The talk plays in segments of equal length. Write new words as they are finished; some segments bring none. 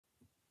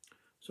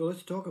So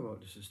let's talk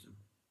about the system.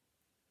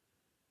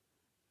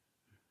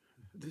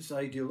 This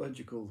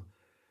ideological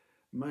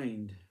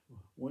mind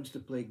wants to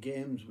play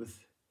games with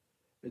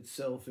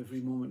itself every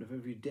moment of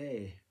every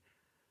day,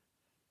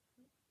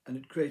 and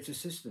it creates a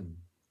system.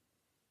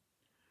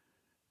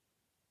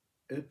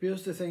 It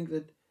appears to think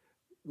that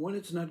when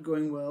it's not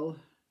going well,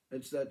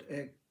 it's that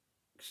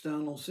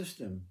external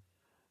system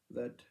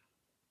that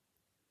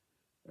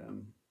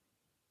um,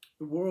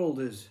 the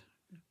world is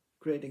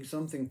creating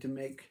something to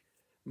make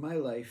my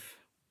life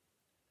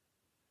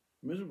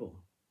miserable.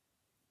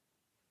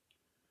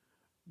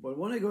 But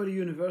when I go to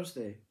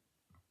university,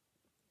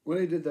 when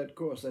I did that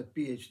course, that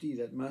PhD,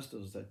 that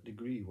master's, that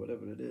degree,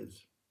 whatever it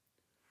is,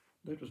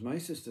 that was my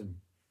system.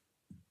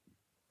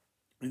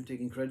 I'm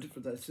taking credit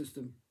for that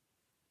system.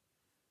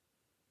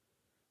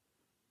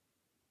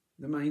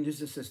 The mind is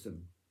the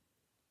system.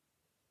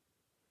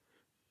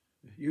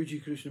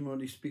 Yuji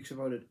Krishnamurti speaks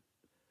about it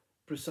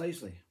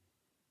precisely.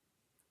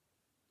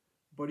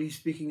 But he's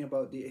speaking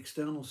about the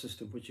external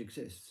system which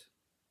exists.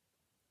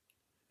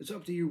 It's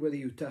up to you whether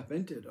you tap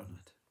into it or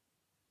not.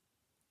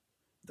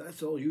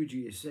 That's all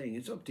Yuji is saying.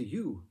 It's up to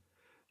you,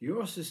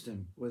 your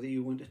system, whether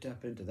you want to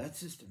tap into that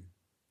system.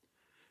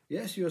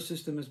 Yes, your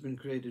system has been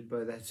created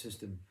by that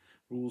system,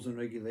 rules and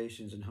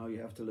regulations and how you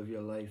have to live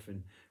your life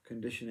and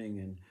conditioning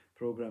and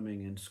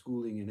programming and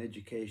schooling and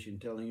education,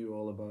 telling you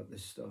all about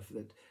this stuff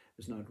that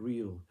is not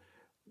real,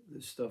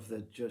 this stuff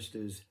that just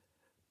is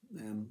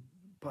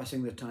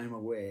passing the time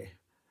away.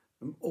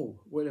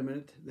 Oh, wait a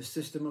minute, the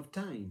system of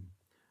time.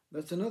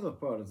 That's another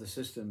part of the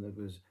system that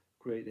was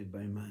created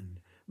by man.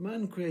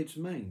 Man creates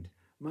mind.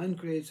 Man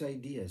creates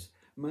ideas.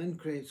 Man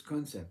creates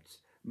concepts.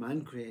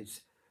 Man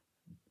creates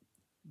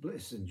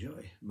bliss and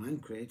joy. Man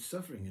creates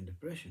suffering and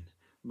depression.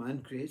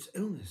 Man creates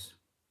illness.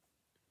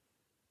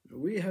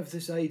 We have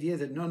this idea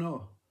that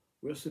no,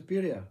 we're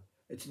superior.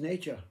 It's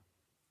nature.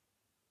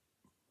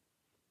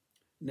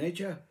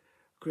 Nature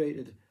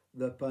created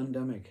the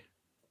pandemic.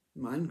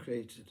 Man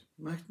creates it.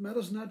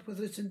 Matters not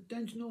whether it's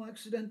intentional,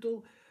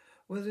 accidental,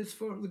 whether it's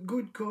for the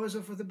good cause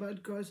or for the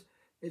bad cause.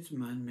 It's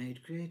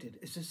man-made, created.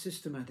 It's a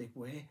systematic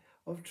way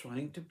of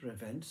trying to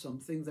prevent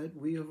something that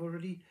we have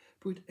already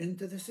put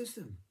into the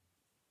system.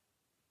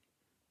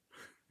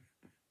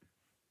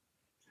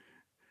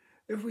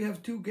 If we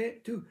have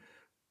two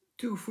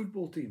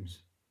football teams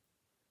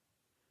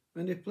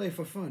and they play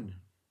for fun,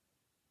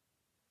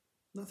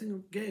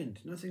 nothing gained,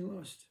 nothing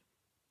lost.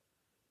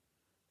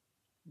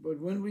 But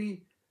when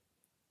we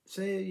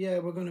say, yeah,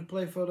 we're going to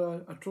play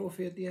for a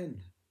trophy at the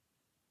end,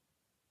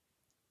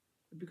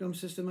 it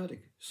becomes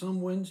systematic.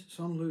 Some wins,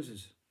 some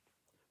loses.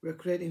 We're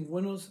creating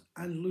winners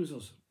and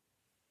losers.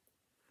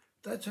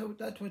 That's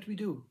what we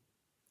do.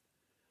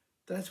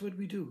 That's what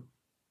we do.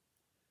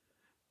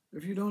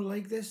 If you don't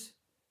like this,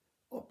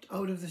 opt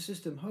out of the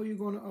system. How are you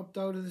going to opt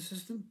out of the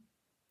system?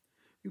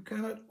 You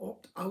cannot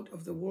opt out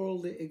of the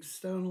world, the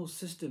external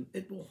system.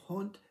 It will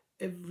haunt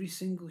every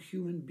single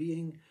human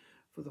being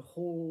for the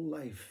whole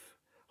life.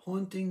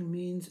 Haunting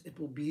means it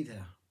will be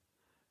there.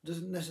 It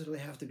doesn't necessarily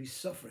have to be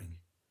suffering.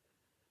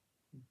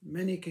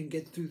 Many can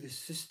get through the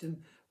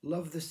system,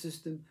 love the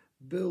system,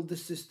 build the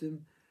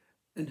system,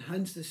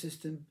 enhance the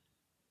system,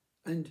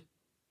 and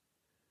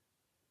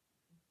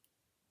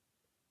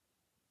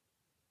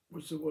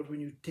what's the word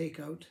when you take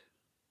out?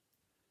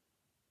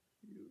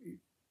 You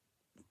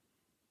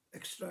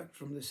extract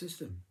from the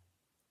system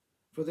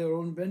for their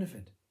own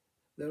benefit,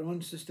 their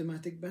own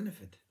systematic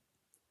benefit.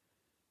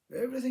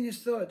 Everything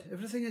is thought,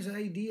 everything is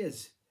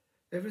ideas,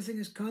 everything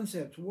is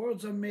concepts.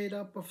 Words are made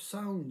up of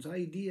sounds,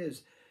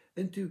 ideas,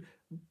 into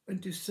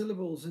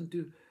syllables,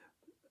 into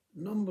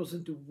numbers,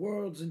 into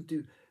words,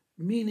 into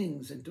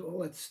meanings, into all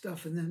that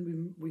stuff, and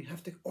then we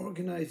have to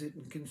organize it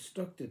and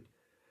construct it.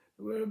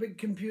 We're a big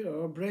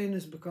computer. Our brain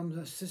has become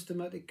a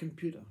systematic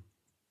computer.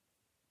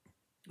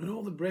 And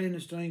all the brain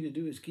is trying to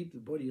do is keep the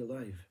body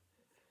alive.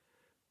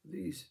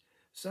 These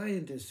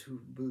scientists who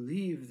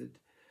believe that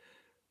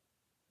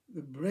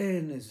the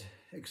brain is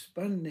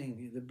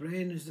expanding, the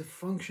brain is the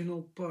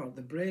functional part,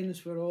 the brain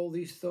is where all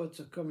these thoughts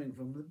are coming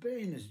from. The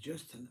brain is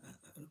just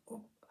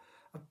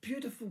a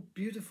beautiful,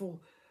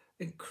 beautiful,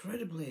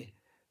 incredibly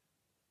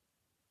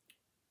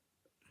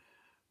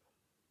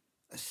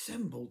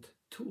assembled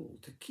tool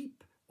to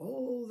keep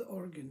all the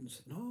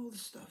organs and all the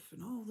stuff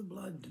and all the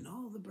blood and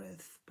all the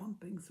breath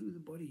pumping through the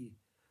body.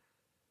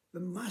 The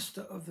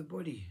master of the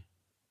body.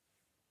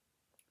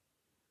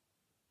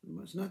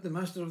 It's not the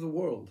master of the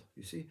world,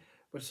 you see.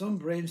 But some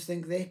brains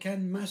think they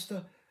can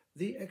master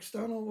the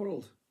external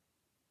world.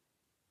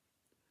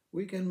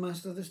 We can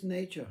master this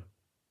nature.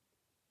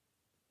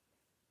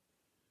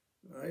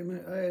 I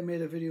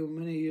made a video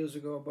many years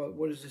ago about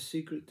what is the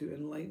secret to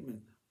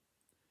enlightenment.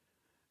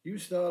 You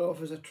start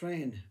off as a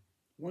train,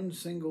 one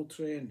single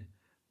train,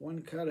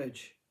 one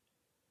carriage.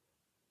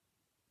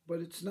 But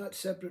it's not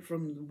separate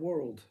from the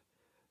world.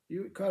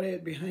 You carry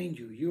it behind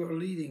you. You are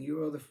leading.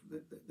 You are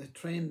the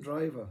train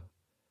driver.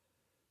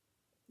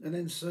 And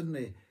then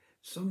suddenly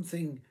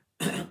something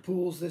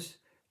pulls this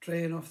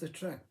train off the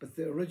track, but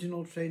the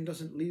original train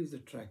doesn't leave the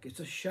track.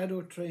 It's a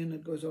shadow train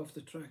that goes off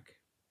the track.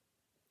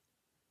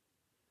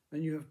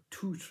 and you have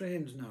two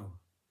trains now,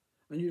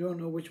 and you don't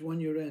know which one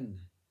you're in.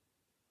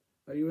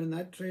 Are you in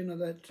that train or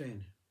that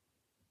train?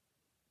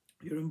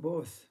 You're in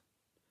both,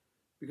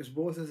 because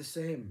both are the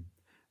same.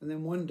 And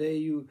then one day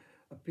you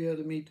appear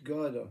to meet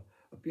God, or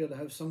appear to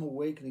have some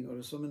awakening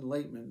or some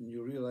enlightenment, and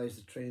you realize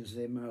the trains,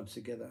 they merge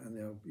together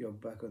and you're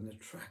back on the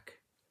track.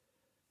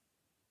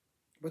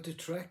 But the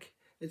track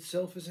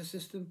itself is a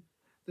system.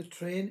 The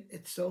train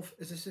itself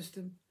is a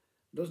system.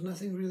 There's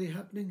nothing really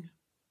happening.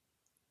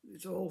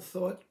 It's all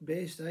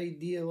thought-based,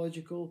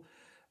 ideological,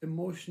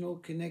 emotional,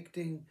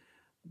 connecting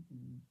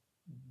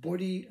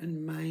body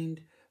and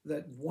mind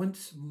that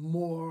wants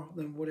more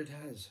than what it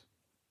has.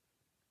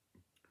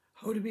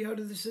 How to be out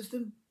of the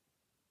system?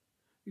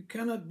 You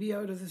cannot be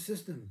out of the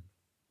system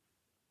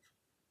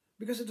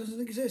because it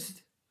doesn't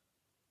exist.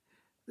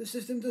 The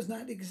system does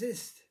not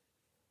exist.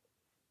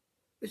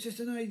 It's just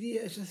an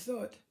idea, it's a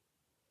thought.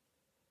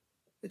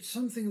 It's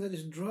something that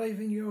is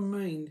driving your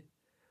mind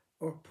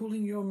or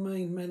pulling your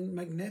mind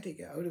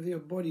magnetic out of your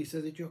body so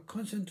that you're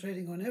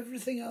concentrating on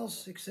everything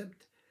else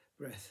except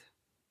breath.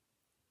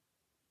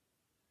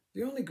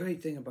 The only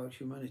great thing about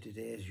humanity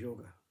today is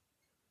yoga.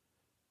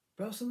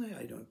 Personally,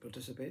 I don't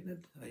participate in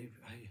it. I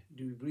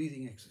do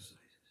breathing exercises.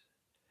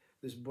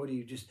 This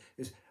body just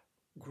is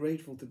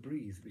grateful to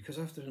breathe, because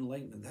after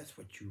enlightenment, that's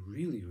what you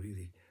really,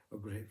 really are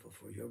grateful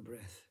for, your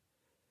breath.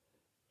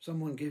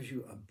 Someone gives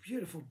you a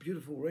beautiful,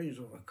 beautiful Range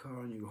Rover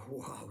car and you go,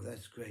 wow,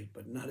 that's great,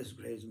 but not as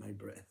great as my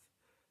breath.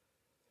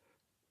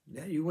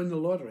 Yeah, you win the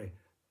lottery,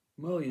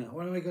 millionaire.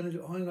 What am I going to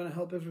do? Oh, I'm going to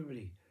help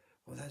everybody.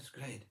 Oh, that's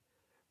great.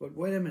 But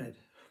wait a minute.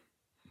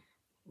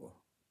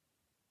 Well,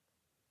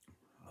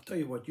 I'll tell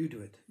you what, you do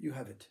it. You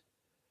have it.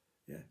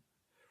 Yeah.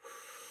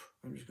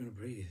 I'm just going to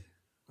breathe.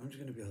 I'm just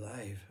going to be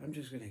alive. I'm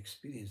just going to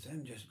experience.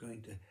 I'm just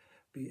going to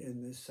be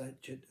in this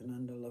Sat-Chit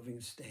Ananda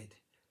loving state.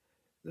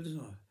 There is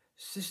no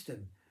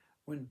system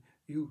when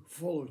you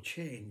follow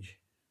change.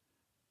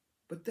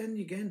 But then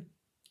again,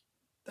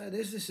 that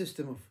is the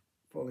system of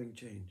following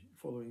change.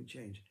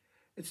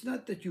 It's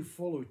not that you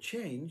follow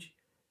change.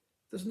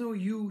 There's no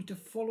you to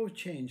follow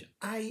change.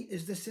 I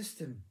is the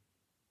system.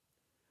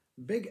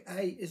 Big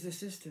I is the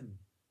system.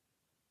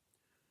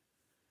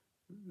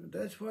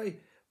 That's why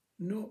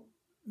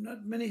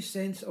not many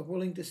saints are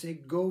willing to say,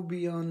 go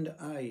beyond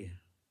I.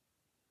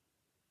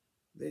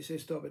 They say,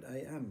 stop it, I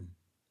am.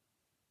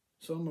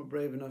 Some are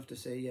brave enough to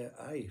say, yeah,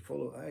 I,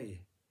 follow I.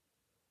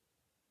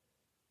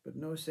 But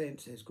no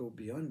saint says, go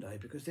beyond I,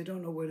 because they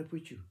don't know where to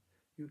put you.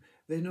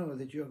 They know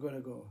that you're going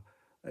to go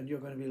and you're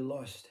going to be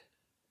lost,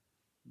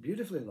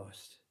 beautifully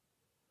lost.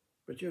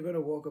 But you're going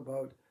to walk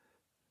about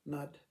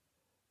not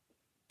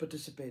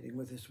participating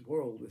with this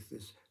world, with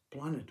this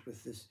planet,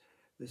 with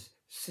this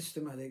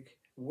systematic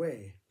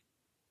way.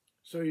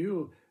 So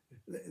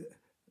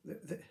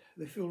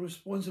they feel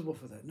responsible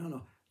for that.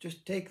 No,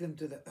 just take them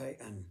to the I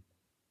am.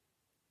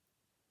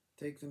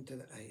 Take them to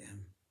the I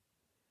am.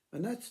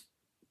 And that's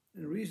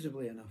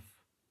reasonably enough.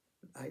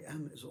 But I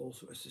am is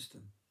also a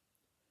system.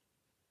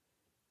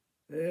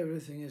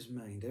 Everything is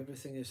mind,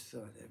 everything is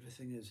thought,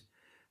 everything is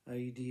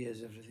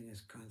ideas, everything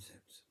is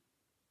concepts.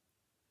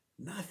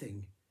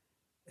 Nothing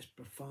is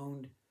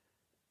profound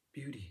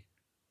beauty.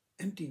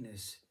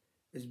 Emptiness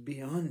is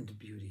beyond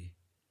beauty.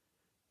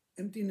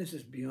 Emptiness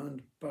is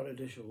beyond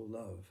paradisal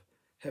love,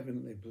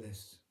 heavenly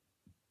bliss.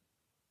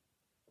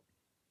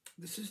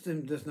 The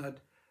system does not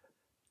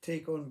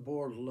take on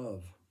board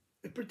love.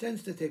 It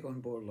pretends to take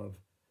on board love.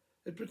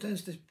 It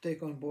pretends to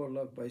take on board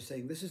love by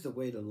saying, this is the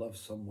way to love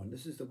someone.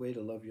 This is the way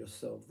to love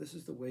yourself. This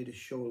is the way to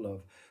show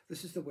love.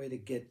 This is the way to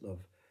get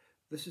love.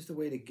 This is the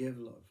way to give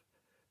love.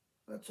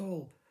 That's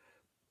all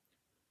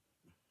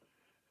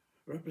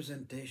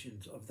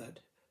representations of that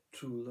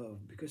true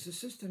love, because the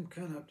system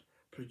cannot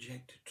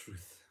project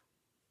truth.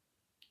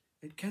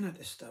 It cannot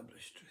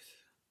establish truth.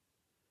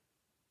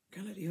 It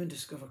cannot even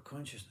discover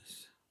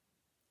consciousness.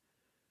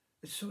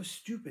 It's so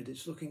stupid,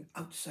 it's looking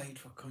outside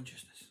for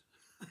consciousness.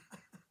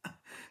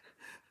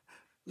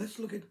 Let's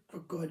look for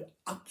God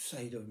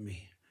outside of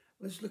me.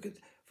 Let's look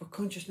for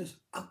consciousness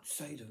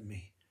outside of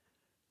me.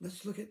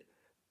 Let's look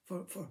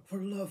for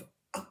love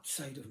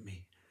outside of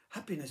me.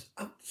 Happiness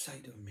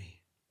outside of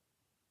me.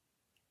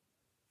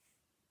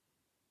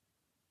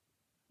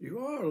 You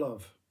are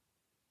love.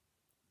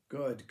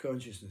 God,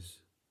 consciousness.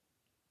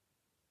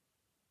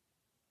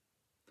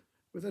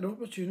 With an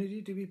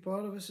opportunity to be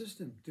part of a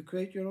system, to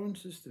create your own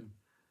system,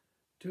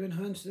 to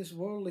enhance this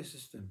worldly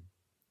system.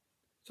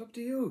 It's up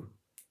to you.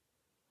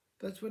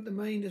 That's what the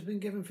mind has been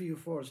given for you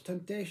for. It's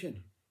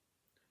temptation.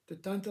 To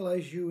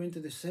tantalize you into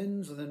the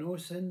sins or the no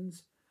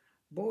sins.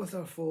 Both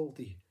are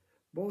faulty.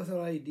 Both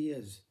are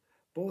ideas.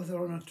 Both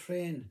are on a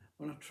train,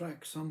 on a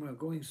track somewhere,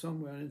 going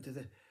somewhere into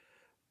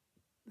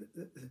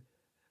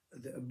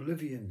the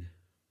oblivion.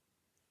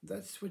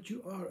 That's what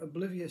you are,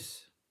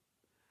 oblivious.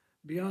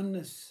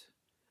 Beyondness.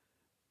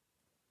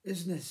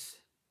 Isness.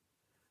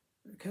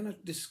 You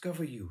cannot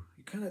discover you.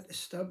 You cannot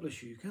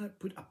establish you. You cannot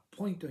put a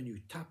point on you,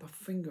 tap a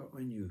finger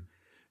on you.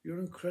 You're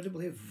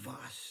incredibly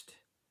vast.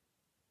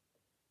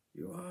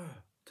 You are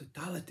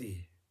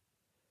totality.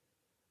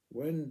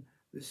 When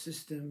the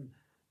system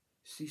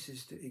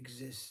ceases to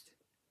exist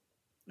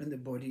and the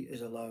body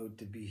is allowed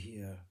to be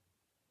here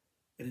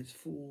in its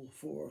full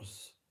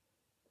force,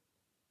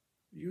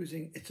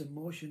 using its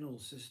emotional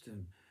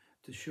system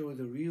to show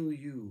the real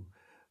you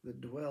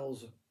that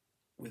dwells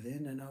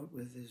within and out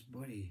with this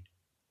body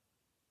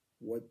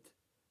what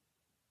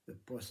the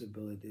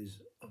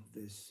possibilities of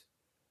this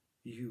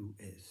you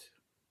is.